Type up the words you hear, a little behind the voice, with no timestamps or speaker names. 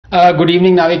Good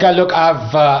evening, Navika. Look,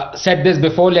 I've said this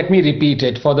before. Let me repeat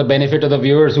it for the benefit of the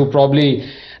viewers who probably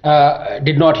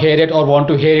did not hear it or want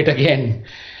to hear it again.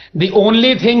 The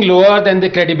only thing lower than the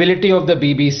credibility of the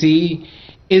BBC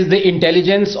is the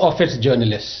intelligence of its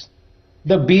journalists.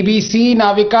 The BBC,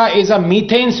 Navika, is a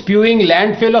methane-spewing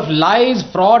landfill of lies,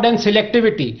 fraud and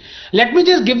selectivity. Let me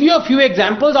just give you a few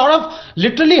examples out of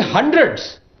literally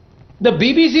hundreds. The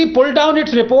BBC pulled down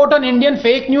its report on Indian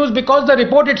fake news because the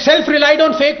report itself relied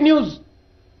on fake news.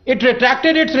 It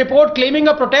retracted its report claiming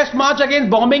a protest march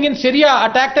against bombing in Syria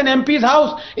attacked an MP's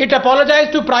house. It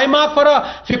apologized to Primark for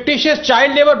a fictitious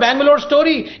child labor Bangalore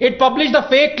story. It published the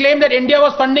fake claim that India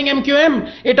was funding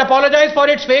MQM. It apologized for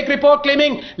its fake report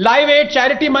claiming Live Aid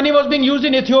charity money was being used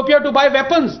in Ethiopia to buy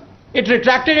weapons. It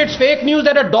retracted its fake news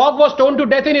that a dog was stoned to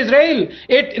death in Israel.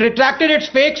 It retracted its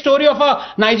fake story of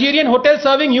a Nigerian hotel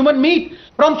serving human meat.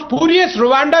 From spurious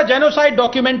Rwanda genocide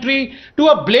documentary to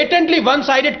a blatantly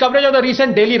one-sided coverage of the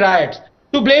recent Delhi riots,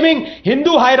 to blaming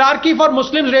Hindu hierarchy for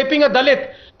Muslims raping a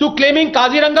Dalit, to claiming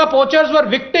Kaziranga poachers were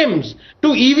victims, to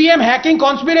EVM hacking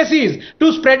conspiracies,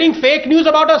 to spreading fake news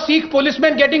about a Sikh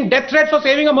policeman getting death threats for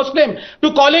saving a Muslim,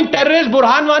 to calling terrorist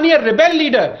Burhan Wani a rebel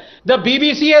leader. The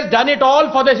BBC has done it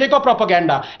all for the sake of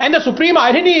propaganda. And the supreme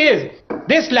irony is,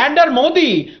 they slander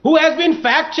Modi, who has been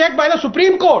fact-checked by the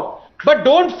Supreme Court. But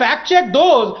don't fact-check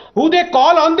those who they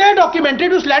call on their documentary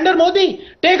to slander Modi.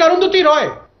 Take Arundhati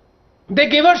Roy. They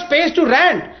give her space to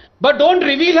rant, but don't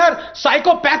reveal her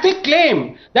psychopathic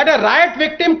claim that a riot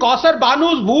victim Kausar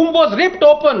Banu's womb was ripped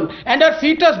open and her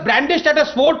fetus brandished at a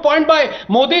sword point by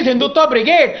Modi's Hindutva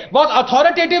Brigade was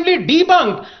authoritatively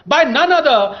debunked by none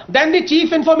other than the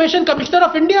Chief Information Commissioner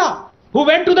of India, who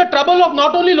went to the trouble of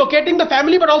not only locating the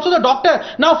family but also the doctor.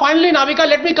 Now finally, Navika,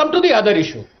 let me come to the other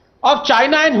issue of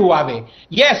China and Huawei.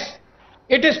 Yes,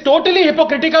 it is totally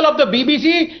hypocritical of the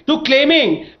BBC to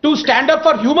claiming to stand up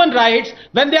for human rights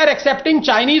when they are accepting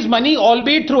Chinese money,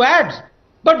 albeit through ads.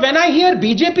 But when I hear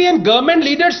BJP and government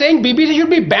leaders saying BBC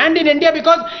should be banned in India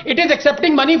because it is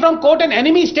accepting money from quote an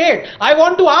enemy state, I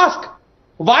want to ask,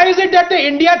 why is it that the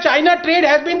India-China trade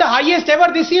has been the highest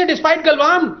ever this year despite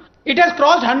Galwan? It has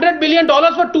crossed $100 billion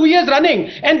for 2 years running,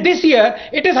 and this year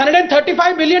it is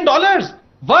 $135 billion.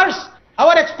 Worse,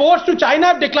 our exports to China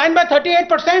have declined by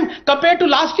 38% compared to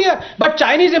last year, but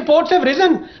Chinese imports have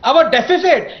risen. Our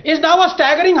deficit is now a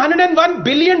staggering $101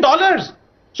 billion.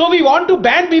 So we want to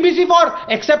ban BBC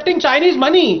for accepting Chinese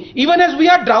money, even as we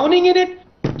are drowning in it.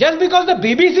 Just because the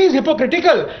BBC is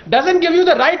hypocritical doesn't give you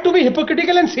the right to be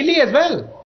hypocritical and silly as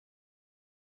well.